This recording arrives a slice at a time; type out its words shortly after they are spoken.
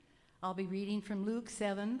I'll be reading from Luke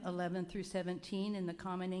 7:11 through 17 in the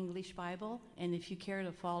Common English Bible, and if you care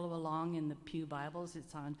to follow along in the Pew Bibles,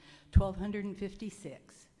 it's on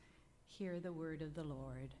 1256. Hear the word of the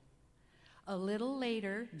Lord. A little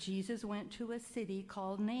later, Jesus went to a city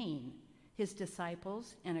called Nain. His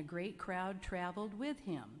disciples and a great crowd traveled with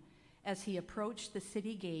him. As he approached the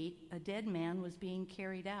city gate, a dead man was being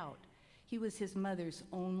carried out. He was his mother's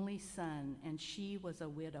only son, and she was a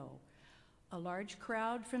widow. A large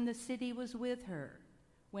crowd from the city was with her.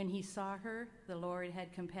 When he saw her, the Lord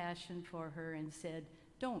had compassion for her and said,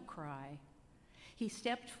 "Don't cry." He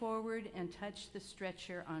stepped forward and touched the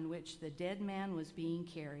stretcher on which the dead man was being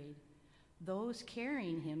carried. Those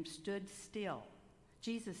carrying him stood still.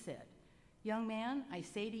 Jesus said, "Young man, I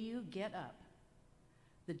say to you, get up."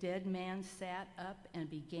 The dead man sat up and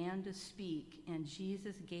began to speak, and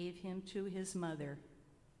Jesus gave him to his mother.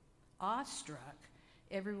 Awestruck,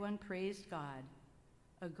 everyone praised God.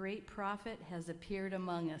 "A great prophet has appeared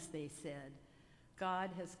among us," they said.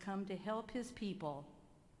 "God has come to help his people."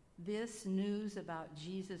 This news about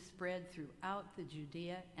Jesus spread throughout the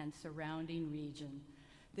Judea and surrounding region.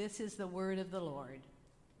 This is the word of the Lord.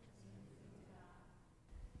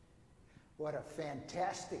 What a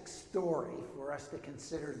fantastic story for us to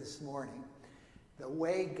consider this morning. The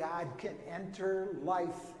way God can enter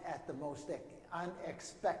life at the most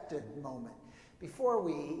unexpected moment. Before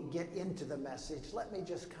we get into the message, let me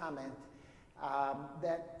just comment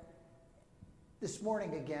that this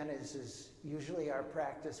morning, again, as is usually our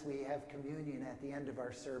practice, we have communion at the end of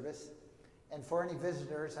our service. And for any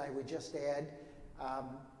visitors, I would just add,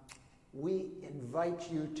 we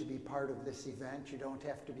invite you to be part of this event. You don't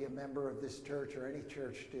have to be a member of this church or any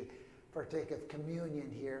church to partake of communion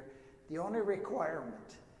here. The only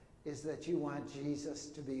requirement is that you want Jesus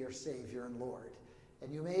to be your Savior and Lord.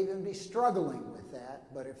 And you may even be struggling with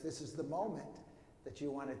that, but if this is the moment that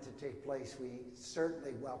you want it to take place, we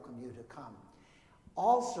certainly welcome you to come.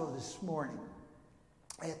 Also this morning,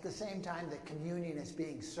 at the same time that communion is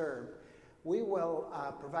being served, we will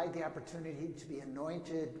provide the opportunity to be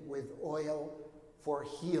anointed with oil for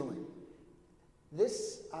healing.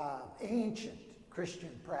 This ancient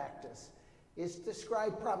Christian practice is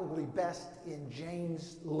described probably best in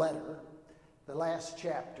James' letter, the last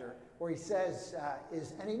chapter, where he says,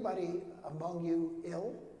 is anybody among you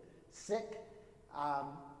ill, sick?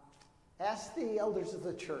 Ask the elders of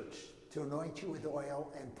the church to anoint you with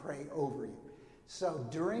oil and pray over you. So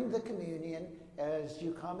during the communion, as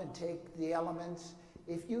you come and take the elements,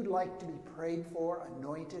 if you'd like to be prayed for,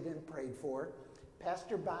 anointed and prayed for,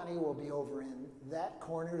 Pastor Bonnie will be over in that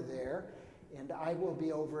corner there, and I will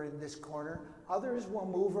be over in this corner. Others will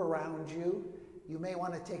move around you. You may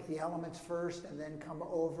want to take the elements first and then come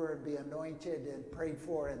over and be anointed and prayed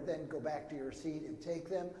for and then go back to your seat and take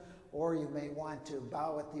them. Or you may want to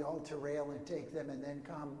bow at the altar rail and take them and then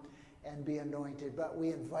come and be anointed. But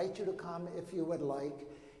we invite you to come if you would like.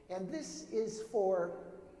 And this is for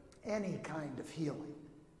any kind of healing.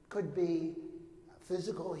 Could be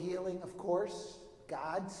physical healing, of course.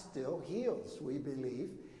 God still heals, we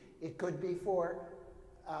believe. It could be for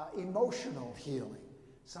emotional healing,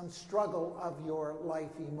 some struggle of your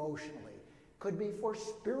life emotionally. Could be for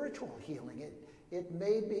spiritual healing. It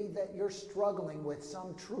may be that you're struggling with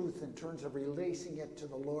some truth in terms of releasing it to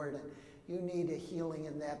the Lord, and you need a healing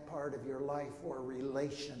in that part of your life, or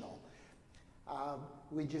relational.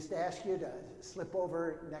 We just ask you to slip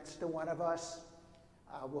over next to one of us.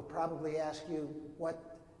 We'll probably ask you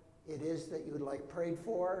what it is that you would like prayed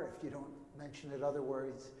for, if you don't mention it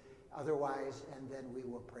otherwise, and then we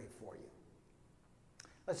will pray for you.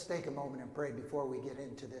 Let's take a moment and pray before we get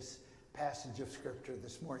into this passage of Scripture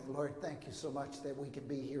this morning. Lord, thank you so much that we can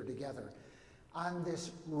be here together on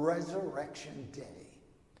this Resurrection Day.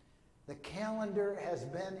 The calendar has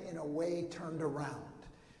been, in a way, turned around.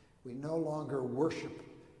 We no longer worship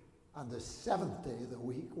on the seventh day of the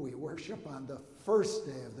week. We worship on the first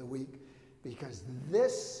day of the week, because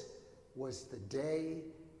this was the day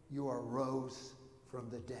you arose from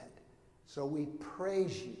the dead. So we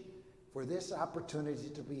praise you for this opportunity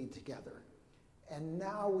to be together. And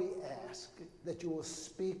now we ask that you will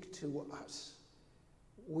speak to us.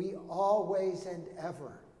 We always and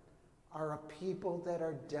ever are a people that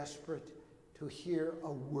are desperate to hear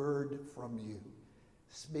a word from you.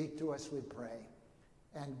 Speak to us, we pray,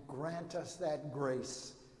 and grant us that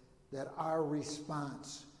grace that our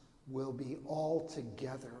response will be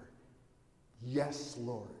altogether, yes,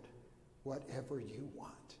 Lord, whatever you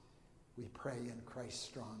want. We pray in Christ's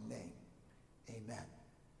strong name. Amen.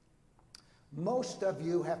 Most of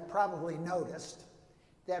you have probably noticed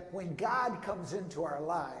that when God comes into our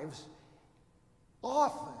lives,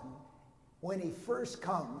 often when he first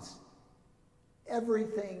comes,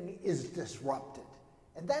 everything is disrupted.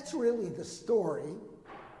 And that's really the story,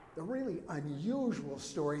 the really unusual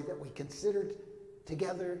story that we considered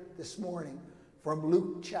together this morning from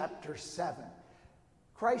Luke chapter 7.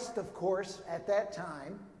 Christ, of course, at that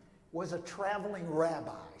time was a traveling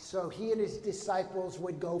rabbi. So he and his disciples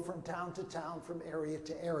would go from town to town, from area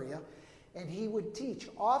to area, and he would teach,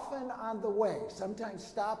 often on the way, sometimes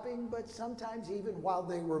stopping, but sometimes even while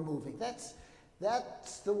they were moving.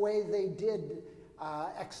 That's the way they did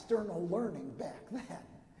external learning back then.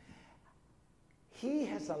 He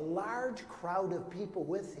has a large crowd of people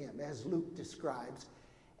with him, as Luke describes,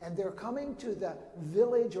 and they're coming to the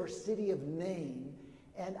village or city of Nain,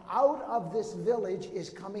 and out of this village is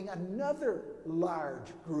coming another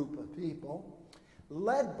large group of people,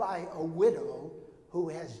 led by a widow who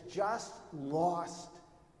has just lost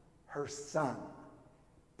her son.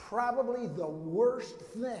 Probably the worst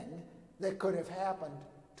thing that could have happened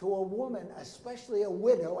to a woman, especially a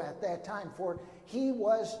widow at that time, for he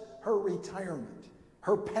was her retirement,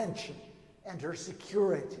 her pension, and her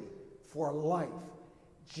security for life.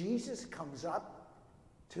 Jesus comes up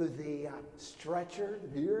to the stretcher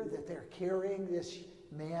here that they're carrying this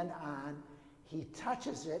man on. He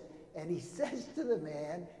touches it, and he says to the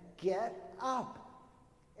man, "Get up."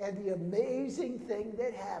 And the amazing thing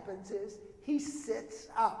that happens is he sits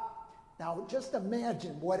up. Now, just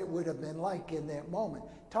imagine what it would have been like in that moment.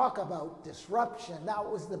 Talk about disruption. Now,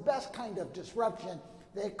 it was the best kind of disruption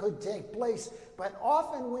that could take place. But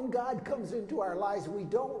often when God comes into our lives, we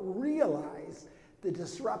don't realize the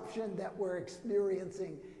disruption that we're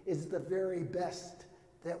experiencing is the very best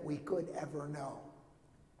that we could ever know.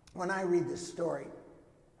 When I read this story,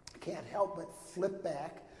 I can't help but flip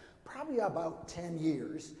back probably about 10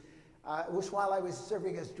 years. It was while I was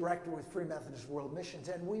serving as director with Free Methodist World Missions,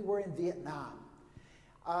 and we were in Vietnam.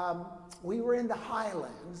 We were in the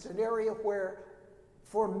highlands, an area where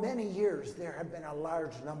for many years there had been a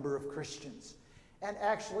large number of Christians. And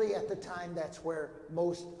actually at the time that's where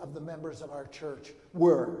most of the members of our church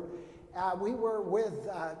were. We were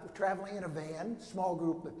traveling in a van, small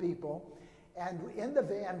group of people, and in the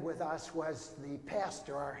van with us was the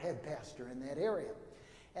pastor, our head pastor in that area.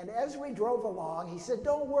 And as we drove along, he said,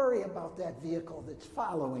 "Don't worry about that vehicle that's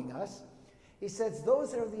following us." He says,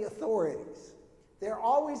 "Those are the authorities. They're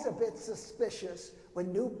always a bit suspicious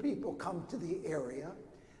when new people come to the area."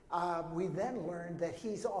 We then learned that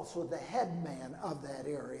he's also the head man of that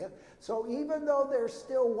area. So even though they're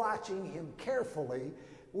still watching him carefully,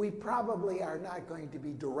 we probably are not going to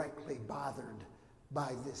be directly bothered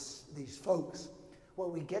by these folks. Well,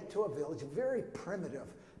 we get to a village, a very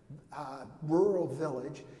primitive rural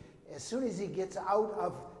village. As soon as he gets out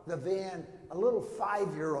of the van, a little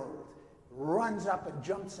 5-year-old runs up and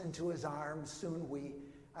jumps into his arms. Soon we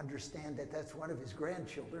understand that that's one of his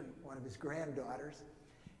grandchildren, one of his granddaughters.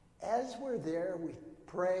 As we're there, we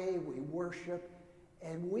pray, we worship,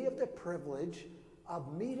 and we have the privilege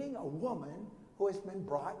of meeting a woman who has been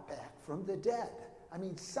brought back from the dead. I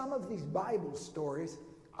mean, some of these Bible stories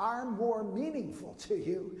are more meaningful to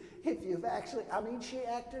you if you've actually, she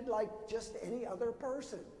acted like just any other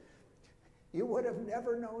person. You would have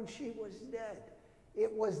never known she was dead.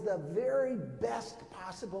 It was the very best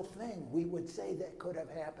possible thing we would say that could have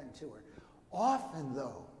happened to her. Often,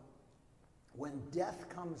 though, when death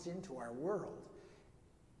comes into our world,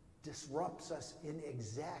 disrupts us in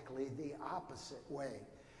exactly the opposite way.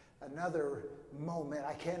 Another moment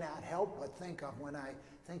I cannot help but think of when I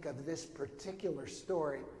think of this particular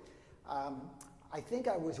story. I think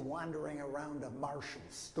I was wandering around a Marshall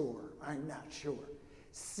store. I'm not sure.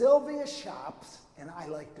 Sylvia shops, and I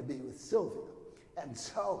like to be with Sylvia. And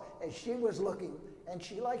so as she was looking, and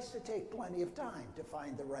she likes to take plenty of time to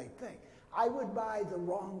find the right thing, I would buy the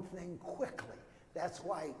wrong thing quickly. That's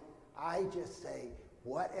why I just say,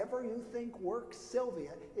 whatever you think works,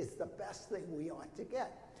 Sylvia, is the best thing we ought to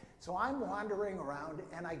get. So I'm wandering around,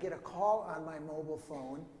 and I get a call on my mobile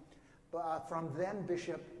phone from then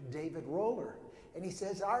Bishop David Roller. And he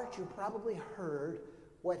says, "Art, you probably heard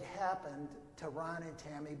what happened to Ron and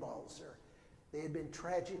Tammy Balzer. They had been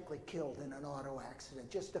tragically killed in an auto accident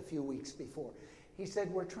just a few weeks before." He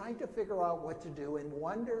said, "We're trying to figure out what to do and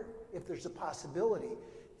wonder if there's a possibility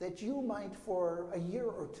that you might, for a year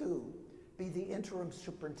or two, be the interim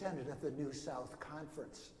superintendent of the New South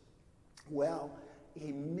Conference." Well,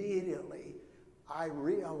 immediately I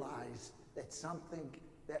realized that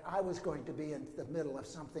I was going to be in the middle of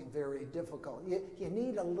something very difficult. You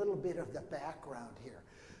need a little bit of the background here.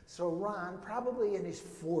 So Ron, probably in his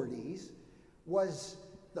 40s, was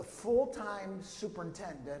the full-time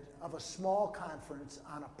superintendent of a small conference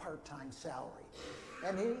on a part-time salary.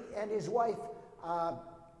 And his wife,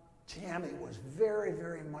 Tammy was very,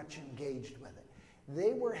 very much engaged with it.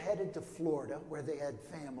 They were headed to Florida, where they had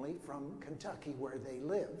family, from Kentucky, where they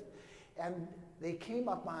lived. And they came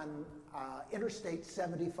up on Interstate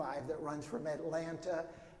 75 that runs from Atlanta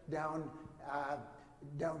down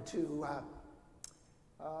to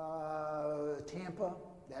Tampa,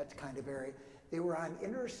 that kind of area. They were on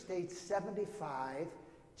Interstate 75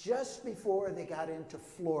 just before they got into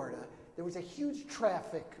Florida. There was a huge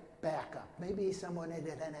traffic backup. Maybe someone had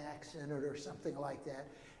an accident or something like that.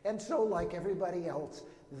 And so, like everybody else,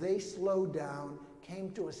 they slowed down,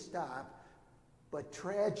 came to a stop, but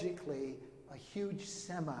tragically, a huge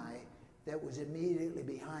semi that was immediately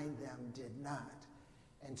behind them did not.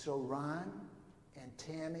 And so Ron and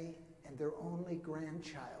Tammy and their only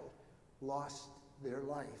grandchild lost their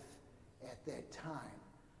life at that time.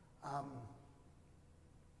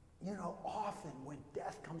 Often when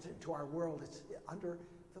death comes into our world, it's under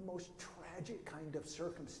the most tragic kind of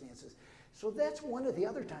circumstances. So that's one of the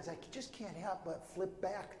other times I just can't help but flip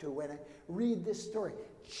back to when I read this story.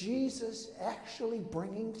 Jesus actually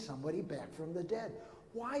bringing somebody back from the dead.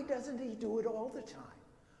 Why doesn't he do it all the time?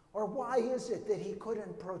 Or why is it that he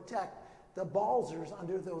couldn't protect the Balzers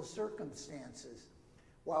under those circumstances?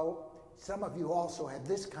 Well, some of you also have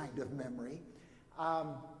this kind of memory.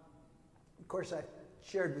 Of course, I've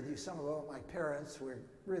shared with you some of my parents were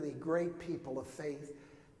really great people of faith.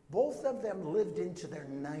 Both of them lived into their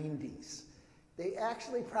 90s. They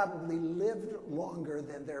actually probably lived longer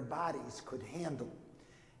than their bodies could handle.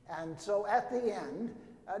 And so at the end,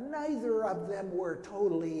 neither of them were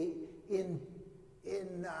totally in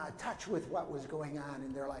touch with what was going on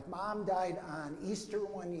in their life. Mom died on Easter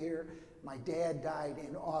one year. My dad died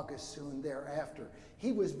in August soon thereafter.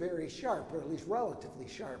 He was very sharp, or at least relatively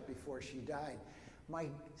sharp, before she died. My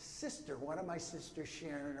sister, one of my sisters,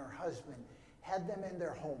 Sharon, her husband, had them in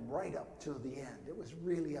their home right up to the end. It was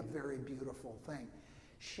really a very beautiful thing.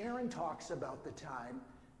 Sharon talks about the time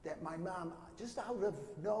that my mom, just out of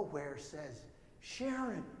nowhere, says,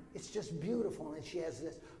 "Sharon, it's just beautiful." And she has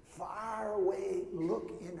this faraway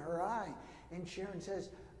look in her eye. And Sharon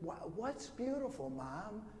says, "What's beautiful,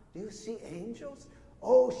 Mom? Do you see angels?"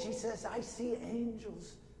 "Oh," she says, "I see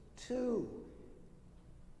angels too."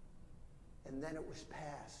 And then it was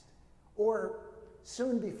past. Or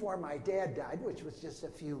soon before my dad died, which was just a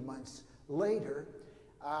few months later,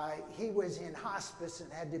 he was in hospice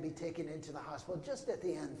and had to be taken into the hospital just at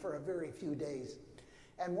the end for a very few days.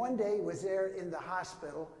 And one day he was there in the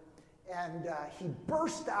hospital, and he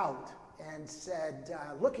burst out and said,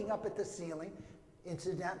 looking up at the ceiling,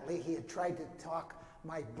 incidentally, he had tried to talk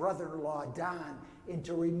my brother-in-law, Don,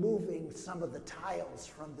 into removing some of the tiles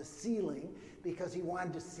from the ceiling because he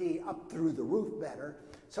wanted to see up through the roof better.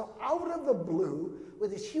 So out of the blue,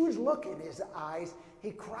 with this huge look in his eyes,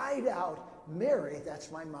 he cried out, "Mary," that's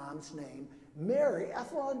my mom's name, "Mary,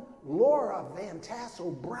 Ethelyn Laura Van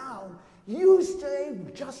Tassel Brown, you stay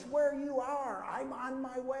just where you are. I'm on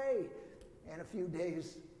my way." And a few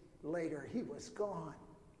days later, he was gone.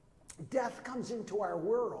 Death comes into our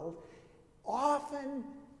world. Often,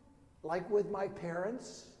 like with my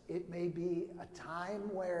parents, it may be a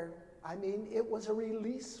time where, it was a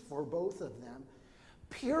release for both of them.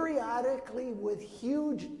 Periodically, with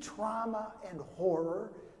huge trauma and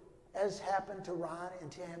horror, as happened to Ron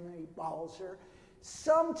and Tammy Balzer.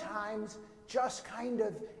 Sometimes just kind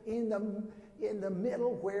of in the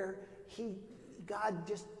middle where God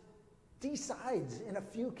just decides in a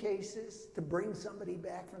few cases to bring somebody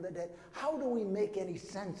back from the dead. How do we make any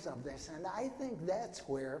sense of this? And I think that's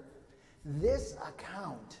where this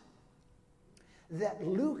account that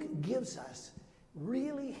Luke gives us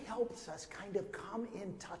really helps us kind of come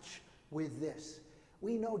in touch with this.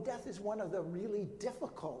 We know death is one of the really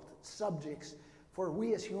difficult subjects for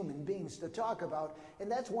we as human beings to talk about,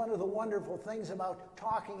 and that's one of the wonderful things about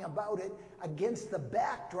talking about it against the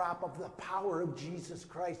backdrop of the power of Jesus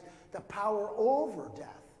Christ, the power over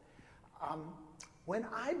death. When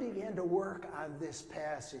I began to work on this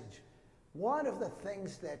passage, one of the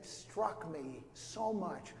things that struck me so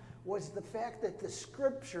much was the fact that the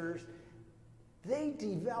scriptures, they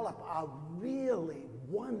develop a really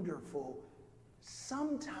wonderful,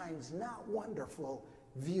 sometimes not wonderful,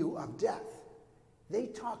 view of death. They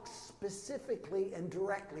talk specifically and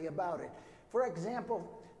directly about it. For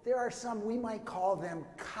example, there are some, we might call them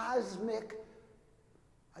cosmic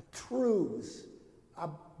truths,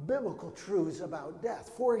 biblical truths about death.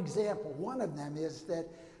 For example, one of them is that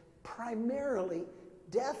primarily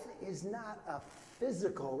death is not a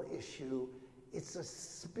physical issue, it's a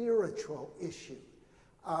spiritual issue.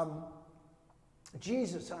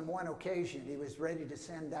 Jesus, on one occasion, he was ready to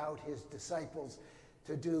send out his disciples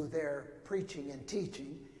to do their preaching and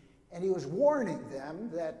teaching. And he was warning them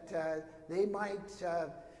that they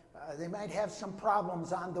might have some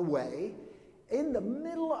problems on the way. In the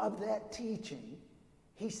middle of that teaching,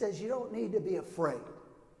 he says, you don't need to be afraid.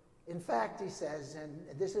 In fact, he says, and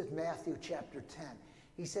this is Matthew chapter 10,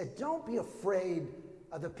 he said, don't be afraid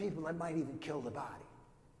of the people that might even kill the body.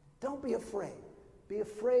 Don't be afraid. Be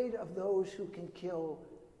afraid of those who can kill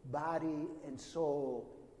body and soul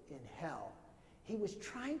in hell. He was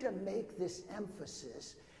trying to make this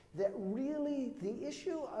emphasis that really the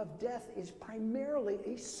issue of death is primarily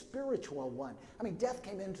a spiritual one. I mean, death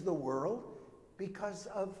came into the world because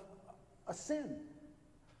of a sin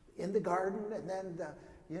in the garden, and then the,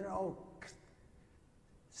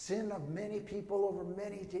 sin of many people over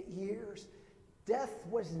many years. Death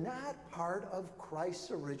was not part of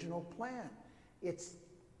Christ's original plan. It's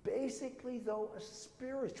basically, though, a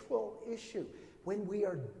spiritual issue. When we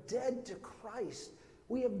are dead to Christ,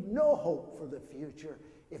 we have no hope for the future.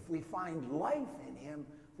 If we find life in him,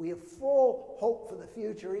 we have full hope for the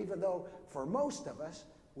future, even though for most of us,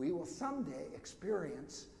 we will someday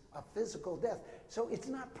experience a physical death. So it's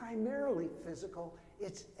not primarily physical.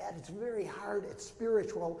 It's at its very heart, it's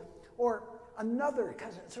spiritual. Or another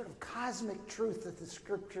sort of cosmic truth that the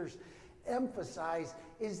scriptures emphasize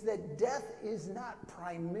is that death is not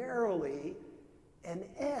primarily an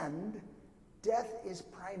end. Death is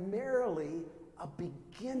primarily a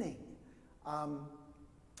beginning.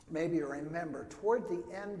 Maybe you remember, toward the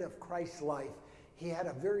end of Christ's life, he had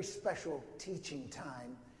a very special teaching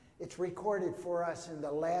time. It's recorded for us in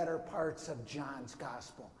the latter parts of John's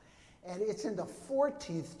Gospel. And it's in the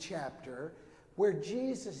 14th chapter where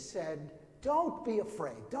Jesus said, don't be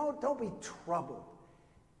afraid. Don't be troubled.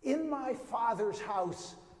 In my Father's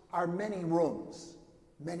house are many rooms.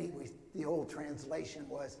 The old translation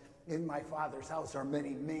was, in my Father's house are many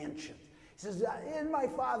mansions. He says, in my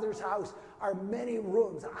Father's house are many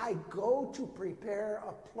rooms. I go to prepare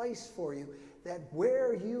a place for you, that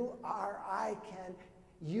where you are,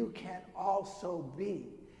 you can also be.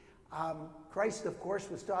 Christ, of course,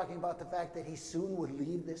 was talking about the fact that he soon would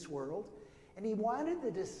leave this world. And he wanted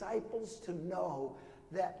the disciples to know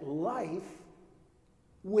that life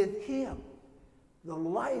with him, the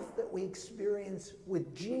life that we experience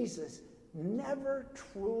with Jesus, never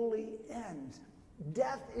truly ends.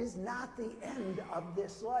 Death is not the end of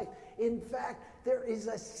this life. In fact, there is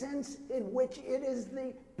a sense in which it is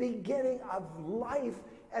the beginning of life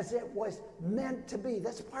as it was meant to be.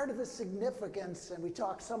 That's part of the significance, and we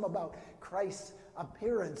talked some about Christ's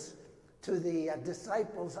appearance to the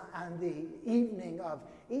disciples on the evening of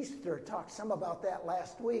Easter, talked some about that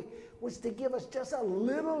last week, was to give us just a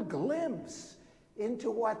little glimpse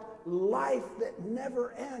into what life that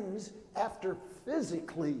never ends after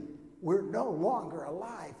physically we're no longer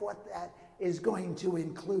alive, what that is going to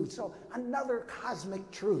include. So another cosmic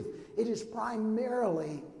truth. It is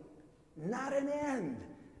primarily not an end,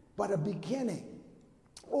 but a beginning.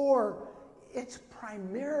 Or it's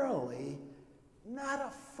primarily not a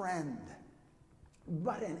friend,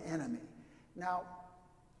 but an enemy. Now,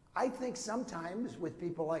 I think sometimes with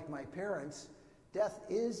people like my parents, death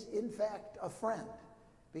is in fact a friend,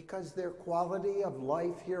 because their quality of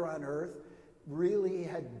life here on earth really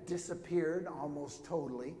had disappeared almost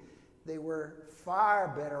totally. They were far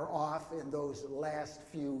better off in those last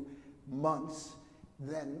few months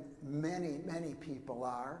than many, many people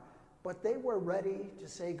are, but they were ready to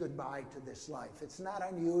say goodbye to this life. It's not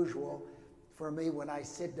unusual for me when I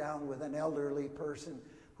sit down with an elderly person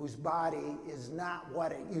whose body is not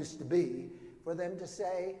what it used to be, for them to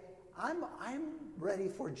say, I'm ready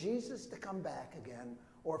for Jesus to come back again,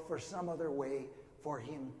 or for some other way for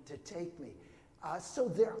him to take me. So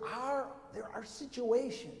there are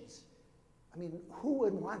situations. I mean, who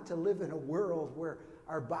would want to live in a world where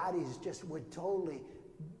our bodies just would totally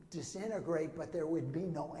disintegrate, but there would be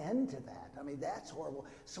no end to that? I mean, that's horrible.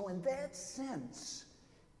 So in that sense,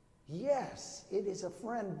 yes, it is a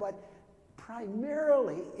friend, but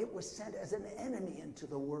primarily it was sent as an enemy into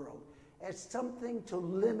the world, as something to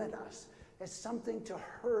limit us, as something to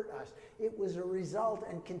hurt us. It was a result,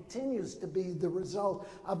 and continues to be the result,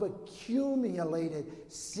 of accumulated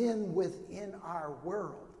sin within our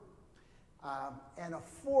world. And a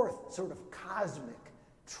fourth sort of cosmic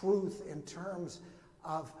truth in terms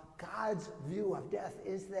of God's view of death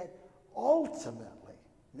is that ultimately,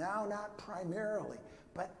 now not primarily,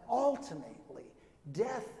 but ultimately,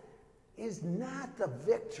 death is not the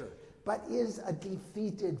victor, but is a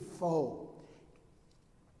defeated foe.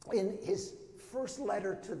 In his first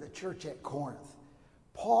letter to the church at Corinth,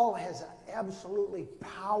 Paul has an absolutely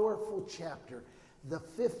powerful chapter, the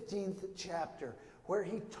 15th chapter, where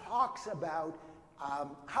he talks about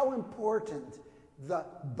how important the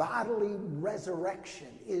bodily resurrection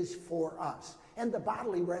is for us, and the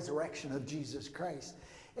bodily resurrection of Jesus Christ.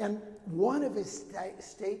 And one of his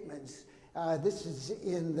statements, this is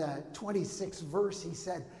in the 26th verse, he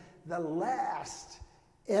said, the last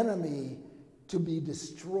enemy to be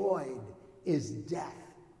destroyed is death.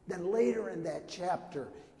 Then later in that chapter,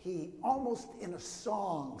 he almost in a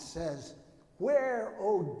song says, where,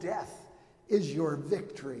 O death, is your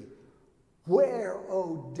victory? Where,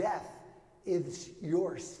 O death, is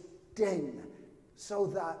your sting? So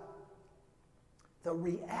the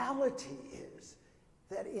reality is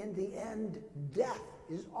that in the end, death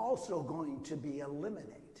is also going to be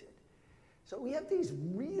eliminated. So we have these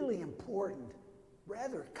really important,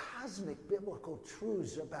 rather cosmic biblical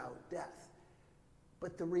truths about death.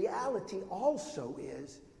 But the reality also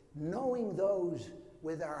is knowing those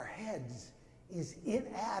with our heads is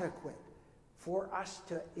inadequate for us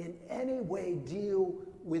to in any way deal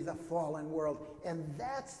with a fallen world. And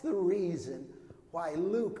that's the reason why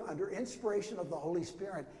Luke, under inspiration of the Holy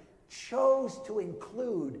Spirit, chose to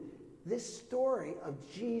include this story of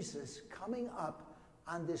Jesus coming up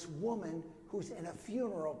on this woman who's in a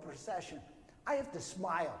funeral procession. I have to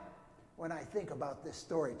smile when I think about this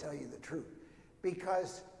story, tell you the truth,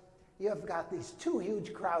 because you have got these two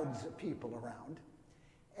huge crowds of people around,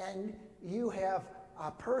 and you have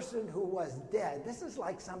a person who was dead. This is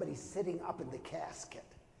like somebody sitting up in the casket,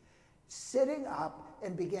 sitting up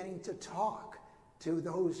and beginning to talk to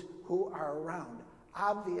those who are around,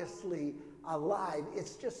 obviously alive.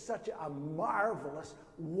 It's just such a marvelous,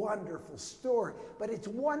 wonderful story. But it's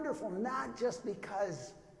wonderful not just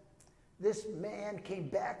because this man came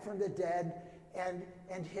back from the dead and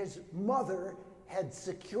his mother had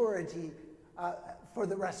security for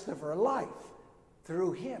the rest of her life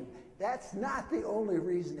through him. That's not the only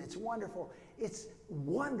reason it's wonderful. It's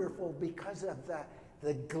wonderful because of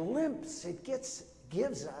the glimpse it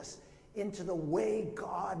gives us into the way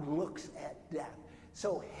God looks at death.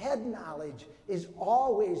 So head knowledge is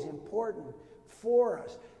always important for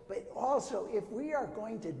us. But also, if we are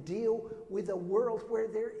going to deal with a world where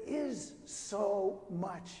there is so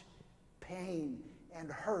much pain and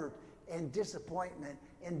hurt and disappointment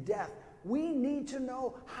and death, we need to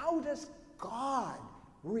know, how does God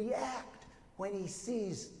react when he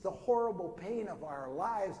sees the horrible pain of our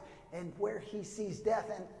lives and where he sees death?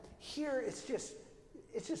 And here it's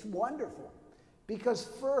just wonderful, because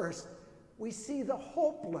first we see the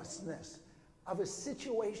hopelessness of a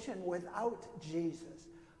situation without Jesus.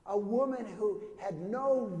 A woman who had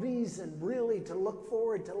no reason really to look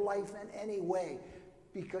forward to life in any way,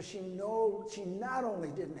 because she not only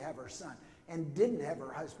didn't have her son and didn't have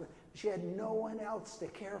her husband, she had no one else to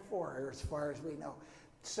care for her as far as we know.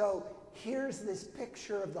 So here's this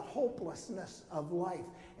picture of the hopelessness of life.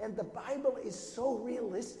 And the Bible is so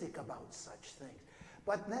realistic about such things.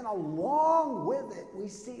 But then along with it, we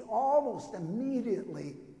see almost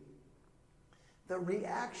immediately the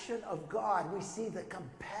reaction of God. We see the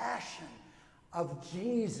compassion of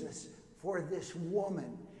Jesus for this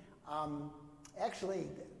woman. Actually,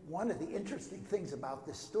 one of the interesting things about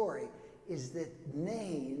this story is that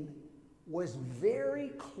Nain was very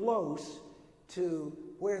close to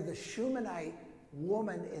where the Shunammite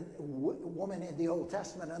woman in the Old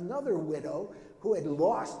Testament, another widow who had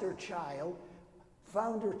lost her child,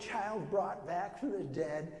 found her child brought back from the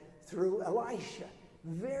dead through Elisha.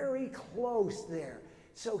 Very close there.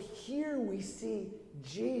 So here we see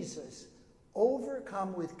Jesus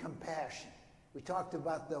overcome with compassion. We talked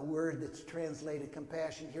about the word that's translated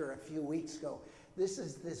compassion here a few weeks ago. This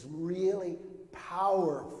is this really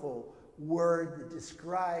powerful word that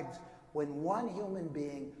describes when one human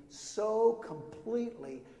being so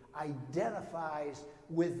completely identifies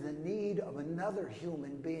with the need of another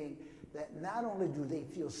human being that not only do they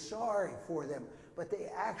feel sorry for them, but they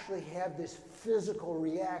actually have this physical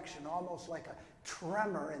reaction, almost like a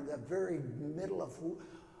tremor in the very middle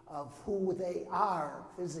of who they are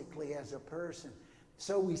physically as a person.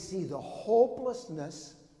 So we see the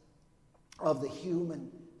hopelessness of the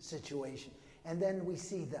human situation. And then we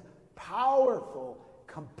see the powerful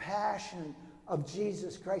compassion of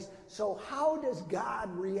Jesus Christ. So how does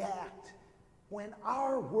God react when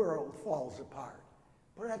our world falls apart?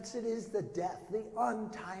 Perhaps it is the death, the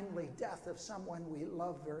untimely death of someone we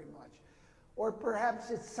love very much. Or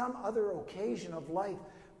perhaps it's some other occasion of life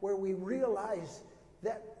where we realize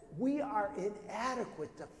that we are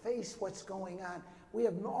inadequate to face what's going on. We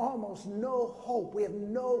have almost no hope. We have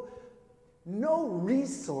no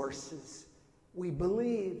resources, we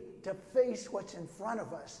believe, to face what's in front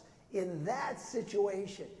of us. In that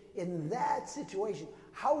situation,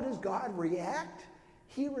 how does God react?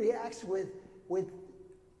 He reacts with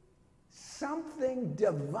something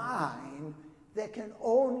divine that can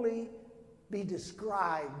only be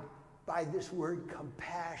described by this word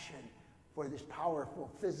compassion for this powerful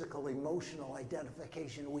physical, emotional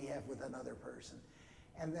identification we have with another person.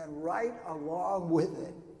 And then right along with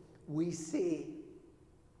it, we see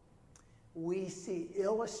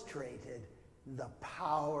illustrated the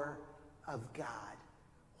power of God.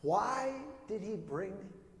 Why did he bring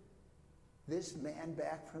this man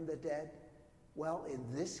back from the dead? Well, in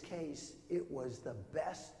this case, it was the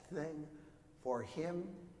best thing for him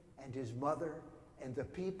and his mother and the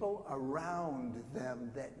people around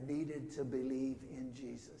them that needed to believe in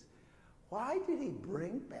Jesus. Why did he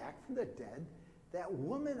bring back from the dead that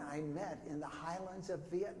woman I met in the highlands of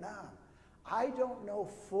Vietnam? I don't know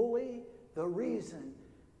fully the reason,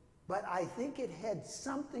 but I think it had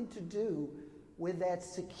something to do with that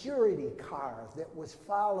security car that was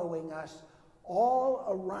following us all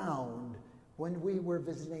around when we were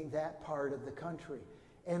visiting that part of the country,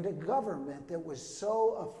 and a government that was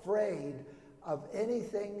so afraid of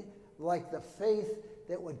anything like the faith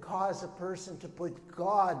that would cause a person to put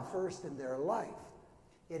God first in their life.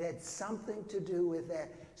 It had something to do with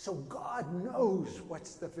that. So God knows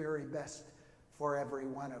what's the very best for every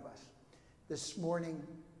one of us. This morning,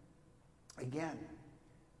 again,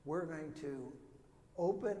 we're going to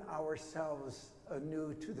open ourselves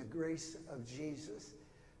anew to the grace of Jesus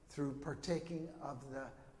through partaking of the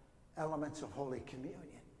elements of Holy Communion.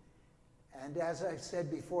 And as I've said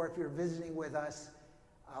before, if you're visiting with us,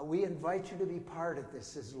 we invite you to be part of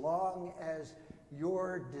this as long as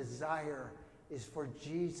your desire is for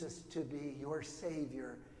Jesus to be your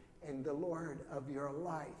Savior and the Lord of your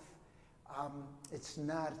life. It's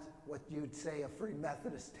not what you'd say a Free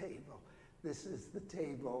Methodist table. This is the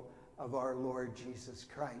table of our Lord Jesus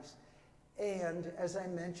Christ. And as I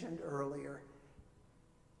mentioned earlier,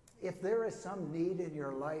 if there is some need in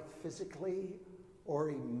your life physically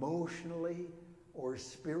or emotionally or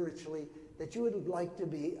spiritually that you would like to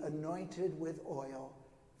be anointed with oil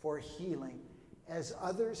for healing, as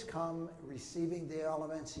others come receiving the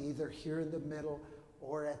elements either here in the middle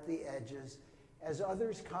or at the edges, as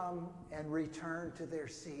others come and return to their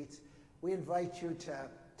seats, we invite you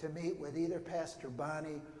to meet with either Pastor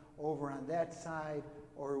Bonnie over on that side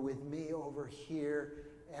or with me over here,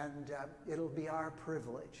 and it'll be our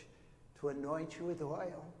privilege to anoint you with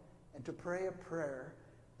oil and to pray a prayer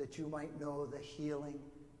that you might know the healing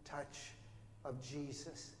touch of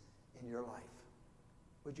Jesus in your life.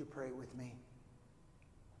 Would you pray with me?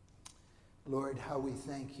 Lord, how we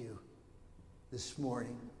thank you this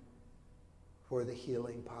morning for the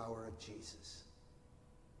healing power of Jesus.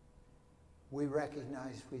 We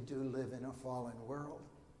recognize we do live in a fallen world.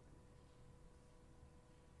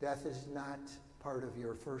 Death is not part of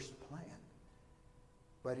your first plan,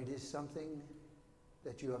 but it is something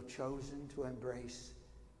that you have chosen to embrace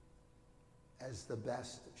as the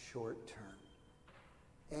best short term.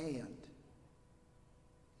 And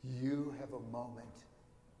you have a moment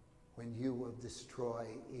when you will destroy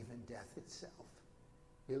even death itself.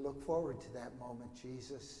 We look forward to that moment,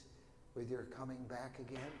 Jesus, with your coming back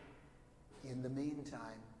again. In the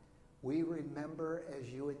meantime, we remember, as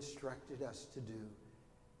you instructed us to do,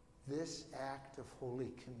 this act of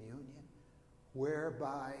Holy Communion,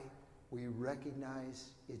 whereby we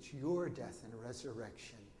recognize it's your death and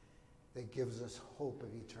resurrection that gives us hope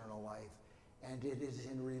of eternal life. And it is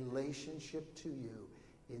in relationship to you,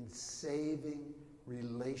 in saving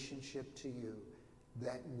relationship to you,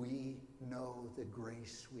 that we know the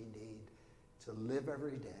grace we need to live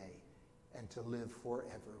every day and to live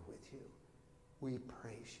forever with you. We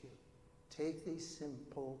praise you. Take these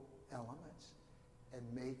simple elements and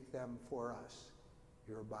make them for us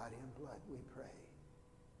your body and blood, we pray.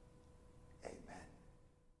 Amen.